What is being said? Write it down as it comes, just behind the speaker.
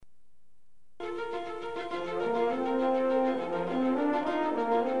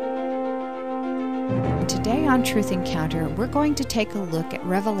Today on Truth Encounter, we're going to take a look at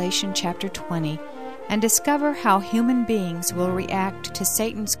Revelation chapter 20 and discover how human beings will react to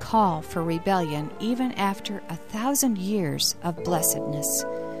Satan's call for rebellion even after 1,000 years of blessedness.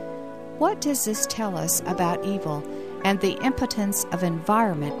 What does this tell us about evil and the impotence of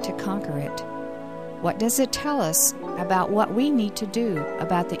environment to conquer it? What does it tell us about what we need to do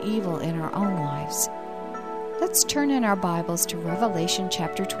about the evil in our own lives? Let's turn in our Bibles to Revelation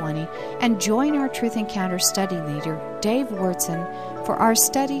chapter 20 and join our Truth Encounter study leader, Dave Wurtson, for our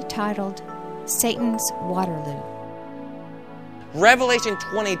study titled Satan's Waterloo. Revelation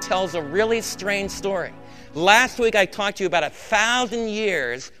 20 tells a really strange story. Last week I talked to you about 1,000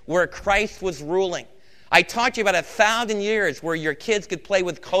 years where Christ was ruling. I talked to you about 1,000 years where your kids could play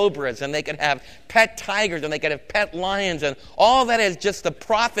with cobras and they could have pet tigers and they could have pet lions, and all that is just the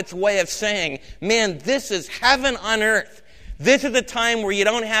prophet's way of saying, man, this is heaven on earth. This is a time where you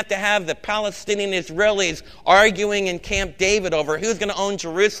don't have to have the Palestinian Israelis arguing in Camp David over who's going to own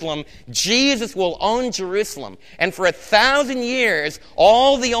Jerusalem. Jesus will own Jerusalem. And for 1,000 years,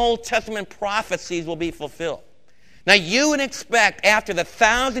 all the Old Testament prophecies will be fulfilled. Now you would expect after the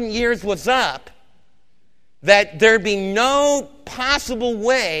 1,000 years was up, that there'd be no possible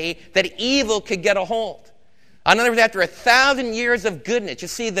way that evil could get a hold. In other words, after 1,000 years of goodness, you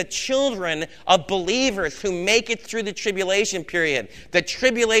see the children of believers who make it through the tribulation period, the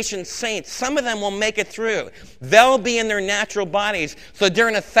tribulation saints, some of them will make it through. They'll be in their natural bodies. So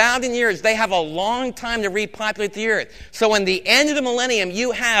during 1,000 years, they have a long time to repopulate the earth. So in the end of the millennium, you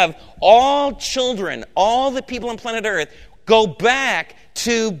have all children, all the people on planet Earth, go back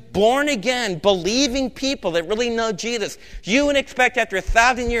to born-again, believing people that really know Jesus. You would expect after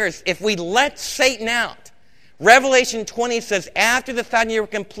 1,000 years, if we let Satan out, Revelation 20 says after the 1,000 years were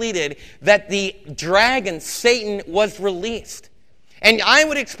completed, that the dragon, Satan, was released. And I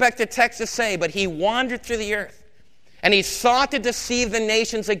would expect the text to say, but he wandered through the earth, and he sought to deceive the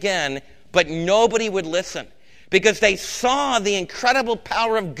nations again, but nobody would listen. Because they saw the incredible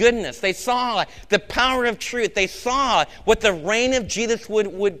power of goodness. They saw the power of truth. They saw what the reign of Jesus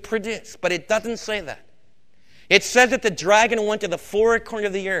would produce. But it doesn't say that. It says that the dragon went to the four corners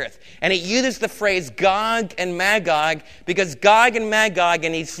of the earth. And it uses the phrase Gog and Magog, because Gog and Magog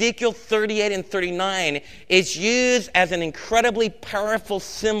in Ezekiel 38 and 39 is used as an incredibly powerful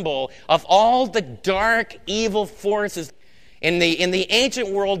symbol of all the dark, evil forces. In the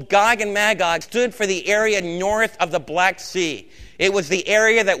ancient world, Gog and Magog stood for the area north of the Black Sea. It was the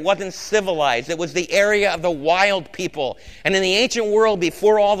area that wasn't civilized. It was the area of the wild people. And in the ancient world,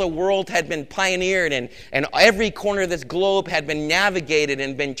 before all the world had been pioneered and every corner of this globe had been navigated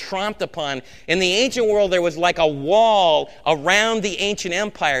and been tromped upon, in the ancient world there was like a wall around the ancient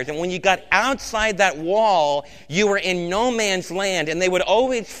empires. And when you got outside that wall, you were in no man's land. And they would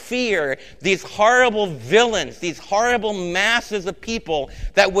always fear these horrible villains, these horrible masses of people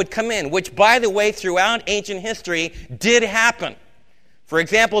that would come in, which, by the way, throughout ancient history did happen. For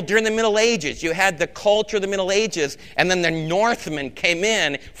example, during the Middle Ages, you had the culture of the Middle Ages, and then the Northmen came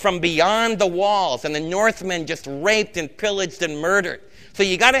in from beyond the walls, and the Northmen just raped and pillaged and murdered. So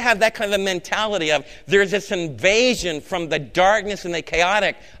you got to have that kind of a mentality of there's this invasion from the darkness and the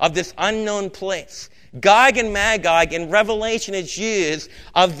chaotic of this unknown place. Gog and Magog in Revelation is used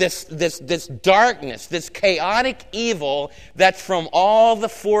of this darkness, this chaotic evil that's from all the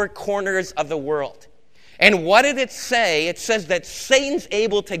four corners of the world. And what did it say? It says that Satan's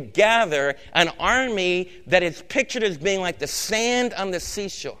able to gather an army that is pictured as being like the sand on the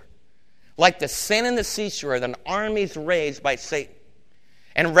seashore. Like the sand on the seashore, an army's raised by Satan.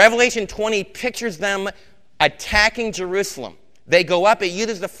 And Revelation 20 pictures them attacking Jerusalem. They go up, it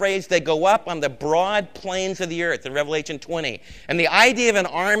uses the phrase, they go up on the broad plains of the earth in Revelation 20. And the idea of an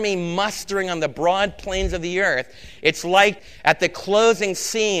army mustering on the broad plains of the earth, it's like at the closing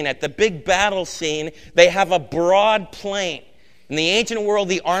scene, at the big battle scene, they have a broad plain. In the ancient world,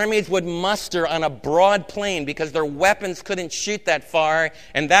 the armies would muster on a broad plain because their weapons couldn't shoot that far,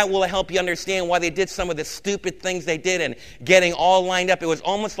 and that will help you understand why they did some of the stupid things they did and getting all lined up. It was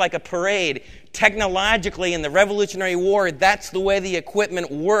almost like a parade. Technologically, in the Revolutionary War, that's the way the equipment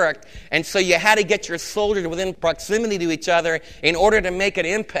worked, and so you had to get your soldiers within proximity to each other in order to make an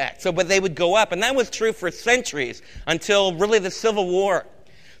impact. But they would go up, and that was true for centuries until really the Civil War.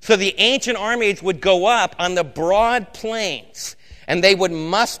 So the ancient armies would go up on the broad plains, and they would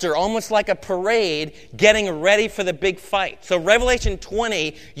muster almost like a parade getting ready for the big fight. So Revelation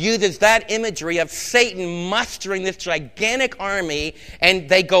 20 uses that imagery of Satan mustering this gigantic army, and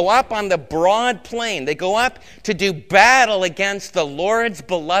they go up on the broad plain. They go up to do battle against the Lord's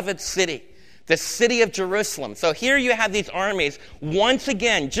beloved city. the city of Jerusalem. So here you have these armies, once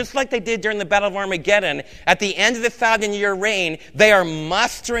again, just like they did during the Battle of Armageddon, at the end of the 1,000-year reign, they are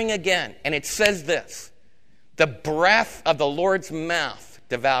mustering again. And it says this: the breath of the Lord's mouth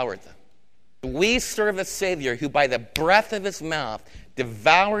devoured them. We serve a Savior who by the breath of his mouth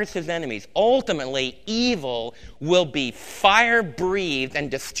devours his enemies. Ultimately, evil will be fire-breathed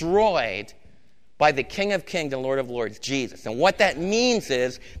and destroyed by the King of Kings and Lord of Lords, Jesus. And what that means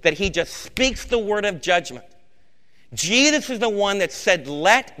is that he just speaks the word of judgment. Jesus is the one that said,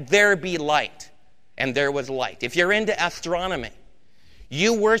 "Let there be light," and there was light. If you're into astronomy,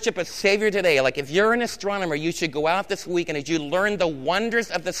 you worship a Savior today. Like if you're an astronomer, you should go out this week, and as you learn the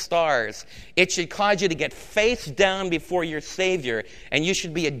wonders of the stars, it should cause you to get face down before your Savior, and you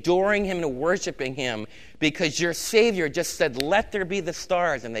should be adoring him and worshiping him, because your Savior just said, "Let there be the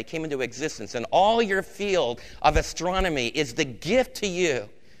stars," and they came into existence. And all your field of astronomy is the gift to you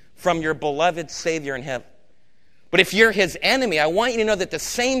from your beloved Savior in heaven. But if you're his enemy, I want you to know that the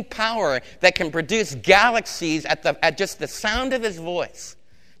same power that can produce galaxies at just the sound of his voice,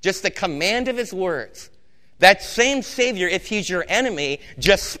 just the command of his words, that same Savior, if he's your enemy,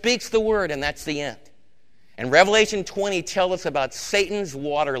 just speaks the word, and that's the end. And Revelation 20 tells us about Satan's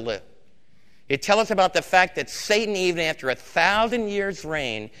Waterloo. It tells us about the fact that Satan, even after 1,000 years'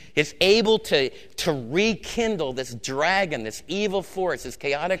 reign, is able to rekindle this dragon, this evil force, this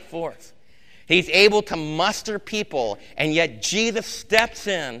chaotic force. He's able to muster people, and yet Jesus steps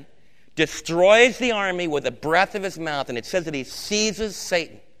in, destroys the army with the breath of his mouth, and it says that he seizes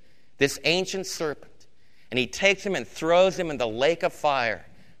Satan, this ancient serpent, and he takes him and throws him in the lake of fire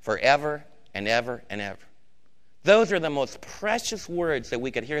forever and ever and ever. Those are the most precious words that we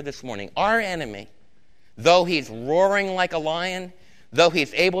could hear this morning. Our enemy, though he's roaring like a lion, though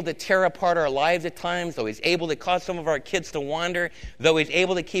he's able to tear apart our lives at times, though he's able to cause some of our kids to wander, though he's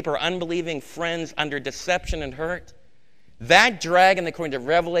able to keep our unbelieving friends under deception and hurt, that dragon, according to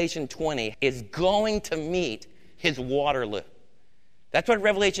Revelation 20, is going to meet his Waterloo. That's what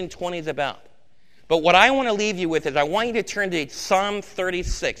Revelation 20 is about. But what I want to leave you with is I want you to turn to Psalm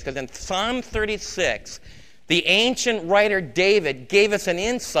 36, because in Psalm 36, the ancient writer David gave us an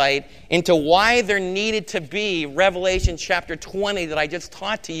insight into why there needed to be Revelation chapter 20 that I just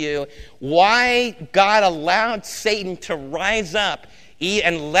taught to you, why God allowed Satan to rise up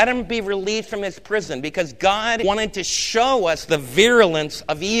and let him be released from his prison, because God wanted to show us the virulence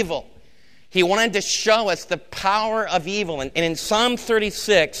of evil. He wanted to show us the power of evil. And in Psalm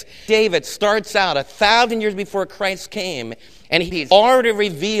 36, David starts out 1,000 years before Christ came, and he's already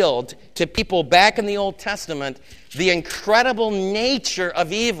revealed to people back in the Old Testament the incredible nature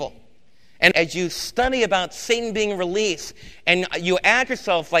of evil. And as you study about Satan being released, and you ask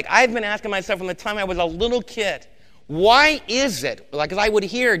yourself, like I've been asking myself from the time I was a little kid, why is it? Like, 'cause I would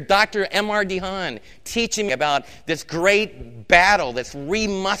hear Dr. M.R. DeHaan teaching me about this great battle, this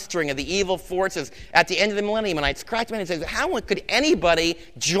remustering of the evil forces at the end of the millennium, and I'd scratch my head and say, how could anybody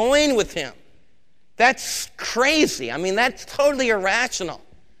join with him? That's crazy. I mean, that's totally irrational.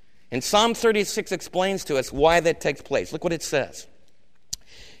 And Psalm 36 explains to us why that takes place. Look what it says.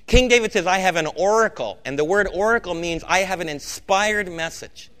 King David says, "I have an oracle," and the word oracle means I have an inspired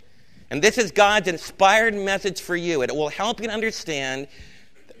message. And this is God's inspired message for you. It will help you to understand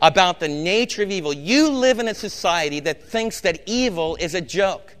about the nature of evil. You live in a society that thinks that evil is a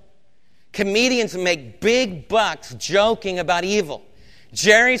joke. Comedians make big bucks joking about evil.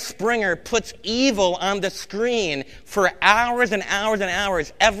 Jerry Springer puts evil on the screen for hours and hours and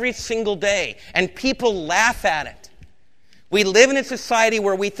hours every single day, and people laugh at it. We live in a society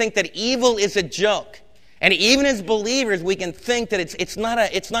where we think that evil is a joke. And even as believers, we can think that it's not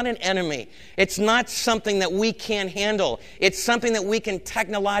an enemy. It's not something that we can't handle. It's something that we can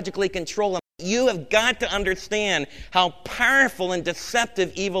technologically control. You have got to understand how powerful and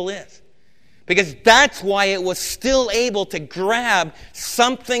deceptive evil is. Because that's why it was still able to grab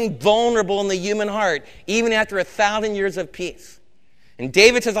something vulnerable in the human heart, even after 1,000 years of peace. And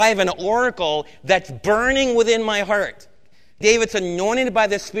David says, I have an oracle that's burning within my heart. David's anointed by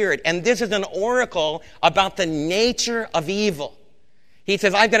the Spirit, and this is an oracle about the nature of evil. He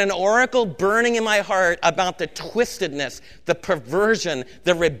says, I've got an oracle burning in my heart about the twistedness, the perversion,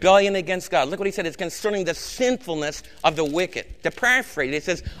 the rebellion against God. Look what he said. It's concerning the sinfulness of the wicked. To paraphrase, it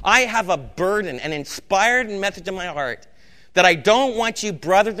says, I have a burden, an inspired message in my heart that I don't want you,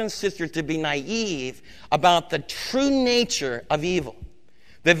 brothers and sisters, to be naive about the true nature of evil.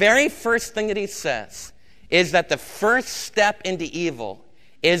 The very first thing that he says is that the first step into evil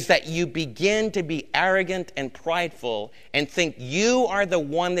is that you begin to be arrogant and prideful and think you are the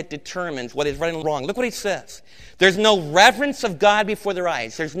one that determines what is right and wrong. Look what he says. There's no reverence of God before their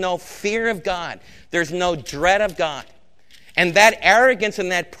eyes. There's no fear of God. There's no dread of God. And that arrogance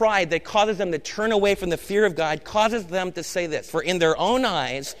and that pride that causes them to turn away from the fear of God causes them to say this, for in their own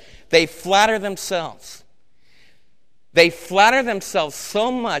eyes they flatter themselves. They flatter themselves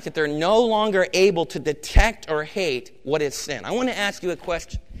so much that they're no longer able to detect or hate what is sin. I want to ask you a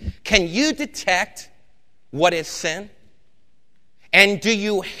question. Can you detect what is sin? And do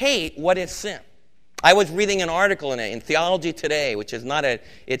you hate what is sin? I was reading an article in Theology Today, which is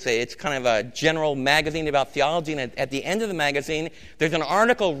it's kind of a general magazine about theology, and at the end of the magazine, there's an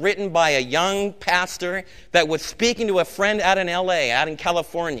article written by a young pastor that was speaking to a friend out in L.A., out in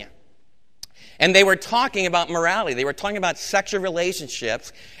California. And they were talking about morality. They were talking about sexual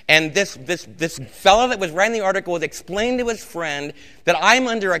relationships. And this fellow that was writing the article was explaining to his friend that I'm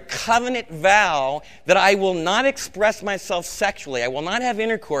under a covenant vow that I will not express myself sexually. I will not have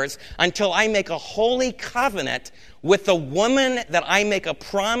intercourse until I make a holy covenant with the woman that I make a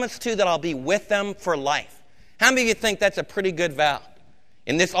promise to that I'll be with them for life. How many of you think that's a pretty good vow?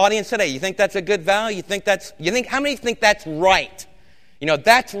 In this audience today, you think that's a good vow? How many think that's right? You know,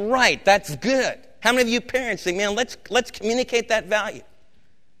 that's right. That's good. How many of you parents think, man, let's communicate that value?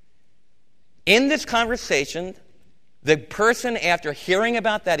 In this conversation, the person, after hearing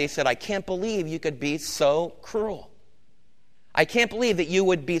about that, he said, I can't believe you could be so cruel. I can't believe that you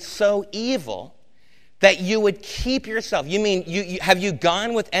would be so evil that you would keep yourself. You mean, have you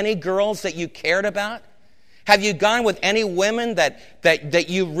gone with any girls that you cared about? Have you gone with any women that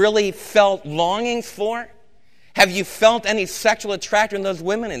you really felt longings for? Have you felt any sexual attraction in those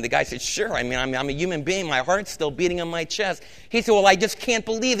women? And the guy said, sure. I mean, I'm a human being. My heart's still beating on my chest. He said, well, I just can't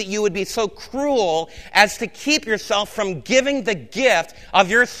believe that you would be so cruel as to keep yourself from giving the gift of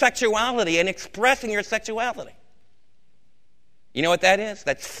your sexuality and expressing your sexuality. You know what that is?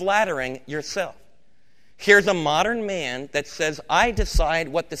 That's flattering yourself. Here's a modern man that says, I decide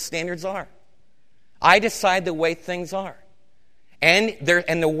what the standards are. I decide the way things are. And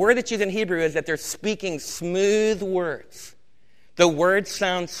the word that's used in Hebrew is that they're speaking smooth words. The words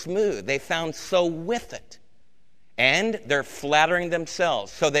sound smooth. They sound so with it. And they're flattering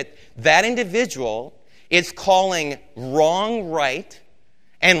themselves so that individual is calling wrong right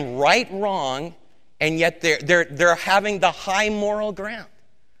and right wrong, and yet they're having the high moral ground.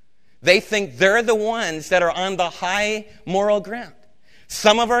 They think they're the ones that are on the high moral ground.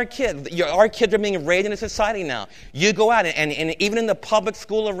 Some of our kids are being raised in a society now. You go out and even in the public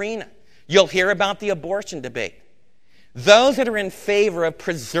school arena, you'll hear about the abortion debate. Those that are in favor of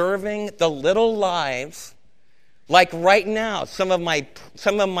preserving the little lives, like right now, some of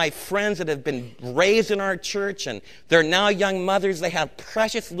my friends that have been raised in our church and they're now young mothers, they have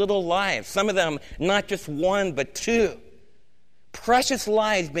precious little lives. Some of them, not just one, but two. Precious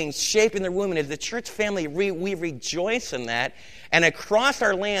lives being shaped in their womb. And as the church family, we rejoice in that. And across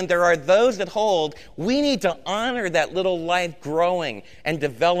our land, there are those that hold we need to honor that little life growing and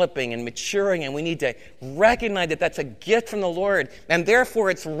developing and maturing. And we need to recognize that that's a gift from the Lord. And therefore,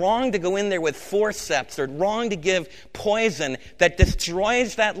 it's wrong to go in there with forceps or wrong to give poison that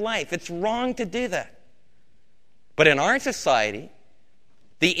destroys that life. It's wrong to do that. But in our society,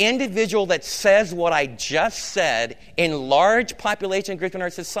 the individual that says what I just said in large population groups in our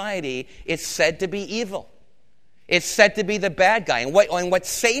society is said to be evil. It's said to be the bad guy. And what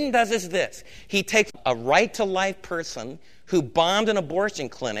Satan does is this. He takes a right-to-life person who bombed an abortion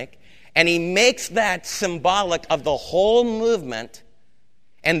clinic, and he makes that symbolic of the whole movement,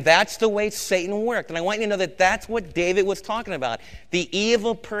 and that's the way Satan worked. And I want you to know that that's what David was talking about. The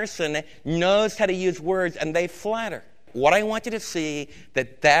evil person knows how to use words, and they flatter. What I want you to see,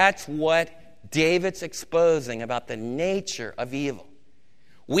 that's what David's exposing about the nature of evil.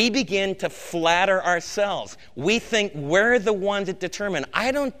 We begin to flatter ourselves. We think we're the ones that determine.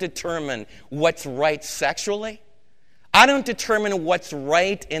 I don't determine what's right sexually. I don't determine what's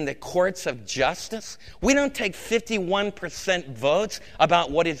right in the courts of justice. We don't take 51% votes about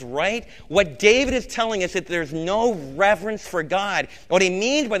what is right. What David is telling us is that there's no reverence for God. What he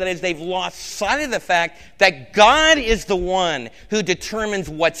means by that is they've lost sight of the fact that God is the one who determines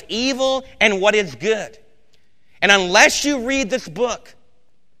what's evil and what is good. And unless you read this book,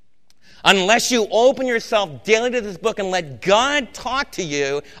 unless you open yourself daily to this book and let God talk to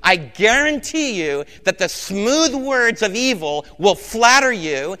you, I guarantee you that the smooth words of evil will flatter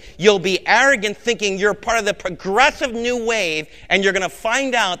you. You'll be arrogant thinking you're part of the progressive new wave, and you're going to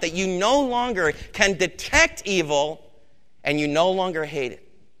find out that you no longer can detect evil and you no longer hate it.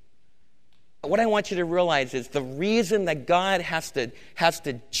 What I want you to realize is the reason that God has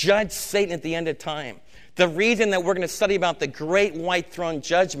to judge Satan at the end of time, the reason that we're going to study about the great white throne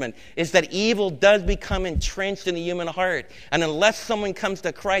judgment is that evil does become entrenched in the human heart. And unless someone comes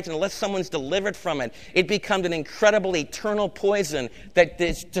to Christ, and unless someone's delivered from it, it becomes an incredible eternal poison that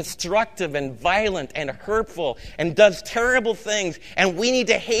is destructive and violent and hurtful and does terrible things. And we need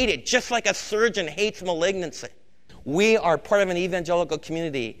to hate it, just like a surgeon hates malignancy. We are part of an evangelical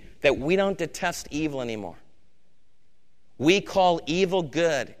community that we don't detest evil anymore. We call evil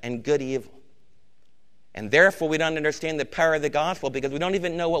good and good evil. And therefore, we don't understand the power of the gospel because we don't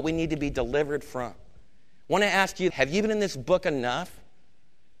even know what we need to be delivered from. I want to ask you, have you been in this book enough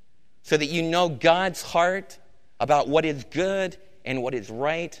so that you know God's heart about what is good and what is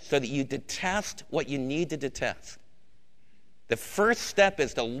right, so that you detest what you need to detest? The first step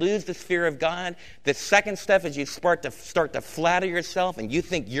is to lose the fear of God. The second step is you start to flatter yourself, and you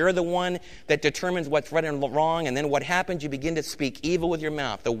think you're the one that determines what's right and wrong. And then what happens? You begin to speak evil with your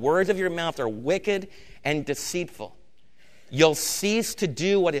mouth. The words of your mouth are wicked and deceitful. You'll cease to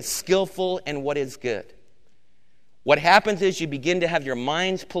do what is skillful and what is good. What happens is you begin to have your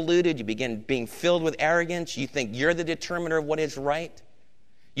minds polluted. You begin being filled with arrogance. You think you're the determiner of what is right.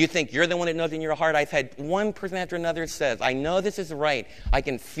 You think you're the one that knows in your heart. I've had one person after another says, I know this is right. I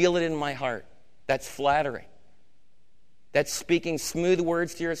can feel it in my heart. That's flattery. That's speaking smooth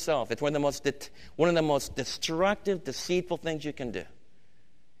words to yourself. It's one of the most destructive, deceitful things you can do.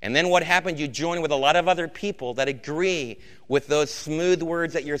 And then what happens? You join with a lot of other people that agree with those smooth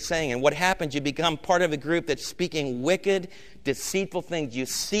words that you're saying. And what happens? You become part of a group that's speaking wicked, deceitful things. You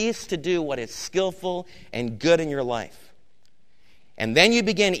cease to do what is skillful and good in your life. And then you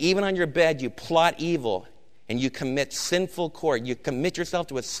begin, even on your bed, you plot evil and you commit sinful course. You commit yourself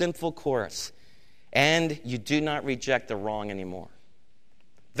to a sinful course. And you do not reject the wrong anymore.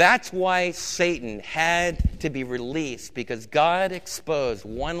 That's why Satan had to be released, because God exposed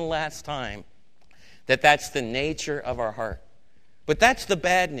one last time that that's the nature of our heart. But that's the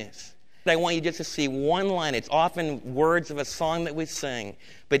bad news. I want you just to see one line. It's often words of a song that we sing.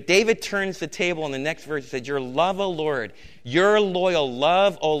 But David turns the table in the next verse and says, your love, O Lord, your loyal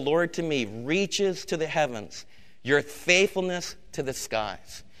love, O Lord, to me reaches to the heavens, your faithfulness to the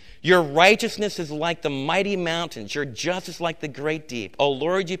skies. Your righteousness is like the mighty mountains, your justice like the great deep. O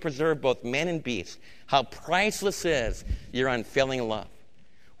Lord, you preserve both man and beast. How priceless is your unfailing love.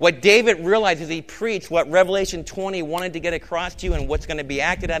 What David realized as he preached, what Revelation 20 wanted to get across to you and what's going to be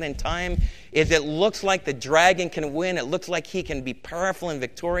acted out in time, is it looks like the dragon can win. It looks like he can be powerful and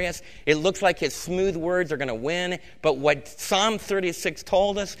victorious. It looks like his smooth words are going to win. But what Psalm 36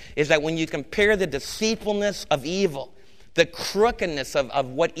 told us is that when you compare the deceitfulness of evil, the crookedness of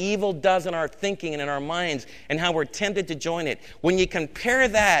what evil does in our thinking and in our minds and how we're tempted to join it, when you compare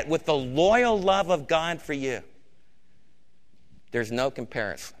that with the loyal love of God for you, there's no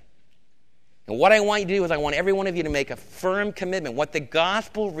comparison. And what I want you to do is I want every one of you to make a firm commitment. What the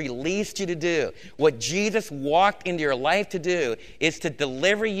gospel released you to do, what Jesus walked into your life to do, is to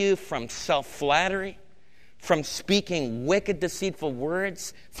deliver you from self-flattery, from speaking wicked, deceitful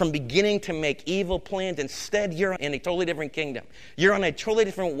words, from beginning to make evil plans. Instead, you're in a totally different kingdom. You're on a totally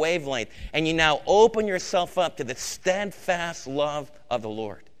different wavelength, and you now open yourself up to the steadfast love of the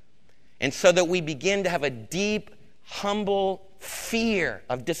Lord. And so that we begin to have a deep, humble fear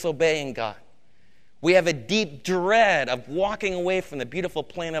of disobeying God. We have a deep dread of walking away from the beautiful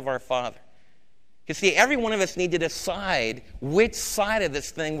plan of our Father. You see, every one of us need to decide which side of this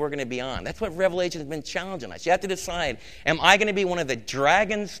thing we're going to be on. That's what Revelation has been challenging us. You have to decide, am I going to be one of the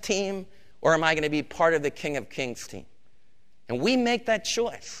dragon's team, or am I going to be part of the King of Kings team? And we make that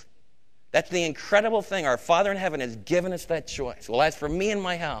choice. That's the incredible thing. Our Father in heaven has given us that choice. Well, as for me and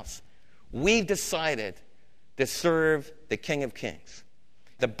my house, we've decided to serve the King of Kings.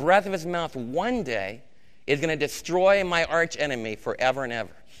 The breath of his mouth one day is going to destroy my arch enemy forever and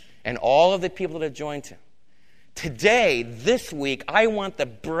ever, and all of the people that have joined him. Today, this week, I want the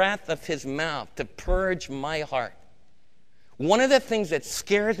breath of his mouth to purge my heart. One of the things that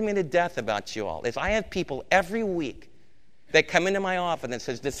scares me to death about you all is I have people every week that come into my office and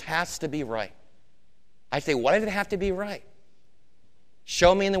says, this has to be right. I say, why does it have to be right?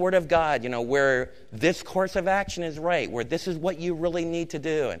 Show me in the Word of God, where this course of action is right, where this is what you really need to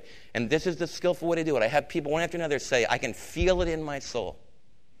do, and this is the skillful way to do it. I have people one after another say, I can feel it in my soul.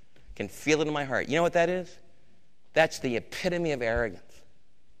 I can feel it in my heart. You know what that is? That's the epitome of arrogance.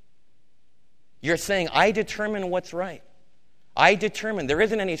 You're saying, I determine what's right. I determine. There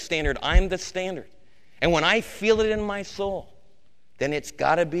isn't any standard. I'm the standard. And when I feel it in my soul, then it's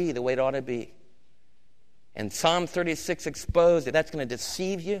got to be the way it ought to be. And Psalm 36 exposed that that's going to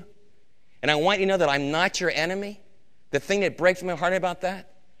deceive you. And I want you to know that I'm not your enemy. The thing that breaks my heart about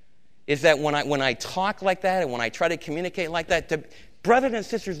that is that when I talk like that and when I try to communicate like that, brothers and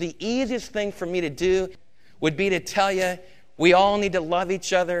sisters, the easiest thing for me to do would be to tell you we all need to love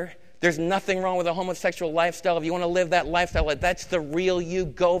each other. There's nothing wrong with a homosexual lifestyle. If you want to live that lifestyle, that's the real you,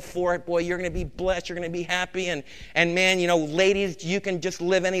 go for it. Boy, you're going to be blessed. You're going to be happy. And man, ladies, you can just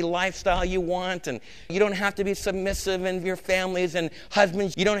live any lifestyle you want. And you don't have to be submissive in your families. And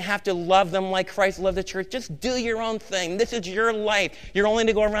husbands, you don't have to love them like Christ loved the church. Just do your own thing. This is your life. You're only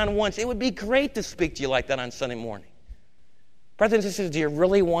to go around once. It would be great to speak to you like that on Sunday morning. Brothers and sisters, do you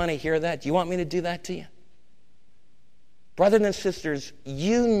really want to hear that? Do you want me to do that to you? Brothers and sisters,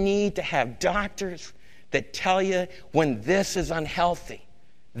 you need to have doctors that tell you when this is unhealthy,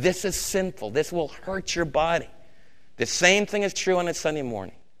 this is sinful, this will hurt your body. The same thing is true on a Sunday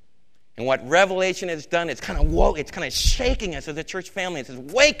morning. And what Revelation has done, it's kind of shaking us as a church family. It says,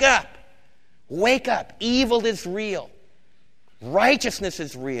 wake up, evil is real, righteousness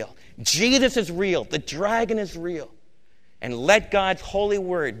is real, Jesus is real, the dragon is real. And let God's holy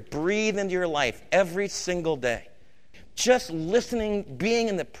word breathe into your life every single day. Just listening, being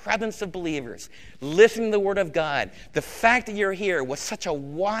in the presence of believers, listening to the Word of God. The fact that you're here was such a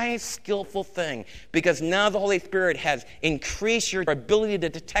wise, skillful thing because now the Holy Spirit has increased your ability to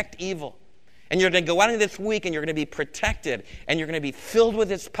detect evil. And you're going to go out into this week and you're going to be protected and you're going to be filled with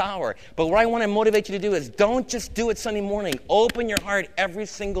His power. But what I want to motivate you to do is don't just do it Sunday morning. Open your heart every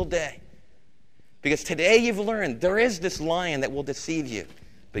single day. Because today you've learned there is this lion that will deceive you.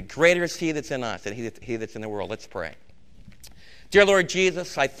 But greater is He that's in us than he that's in the world. Let's pray. Dear Lord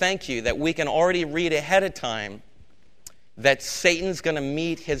Jesus, I thank you that we can already read ahead of time that Satan's going to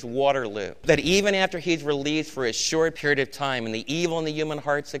meet his Waterloo. That even after he's released for a short period of time and the evil in the human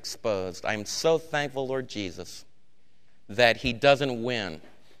heart's exposed, I'm so thankful, Lord Jesus, that he doesn't win.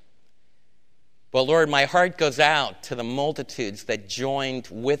 But Lord, my heart goes out to the multitudes that joined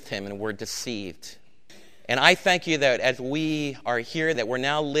with him and were deceived. And I thank you that as we are here, that we're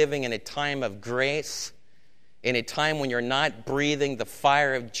now living in a time of grace, in a time when you're not breathing the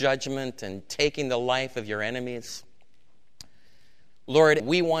fire of judgment and taking the life of your enemies. Lord,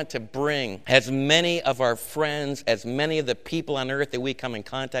 we want to bring as many of our friends, as many of the people on earth that we come in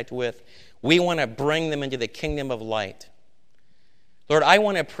contact with, we want to bring them into the kingdom of light. Lord, I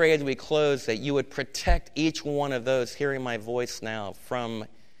want to pray as we close that you would protect each one of those hearing my voice now from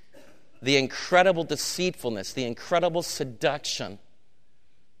the incredible deceitfulness, the incredible seduction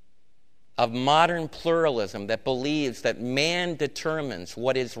of modern pluralism that believes that man determines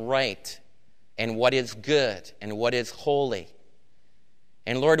what is right and what is good and what is holy.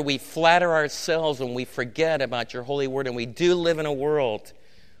 And Lord, we flatter ourselves when we forget about your holy word, and we do live in a world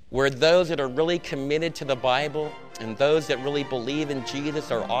where those that are really committed to the Bible and those that really believe in Jesus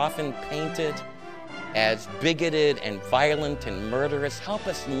are often painted as bigoted and violent and murderous. Help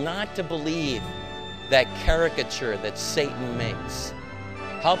us not to believe that caricature that Satan makes.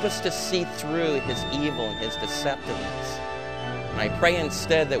 Help us to see through his evil and his deceptiveness. And I pray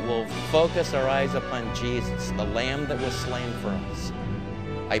instead that we'll focus our eyes upon Jesus, the Lamb that was slain for us.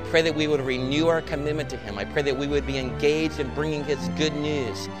 I pray that we would renew our commitment to him. I pray that we would be engaged in bringing his good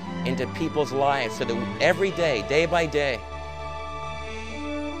news into people's lives so that every day, day by day,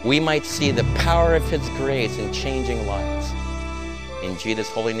 we might see the power of his grace in changing lives. In Jesus'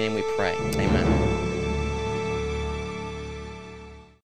 holy name we pray. Amen.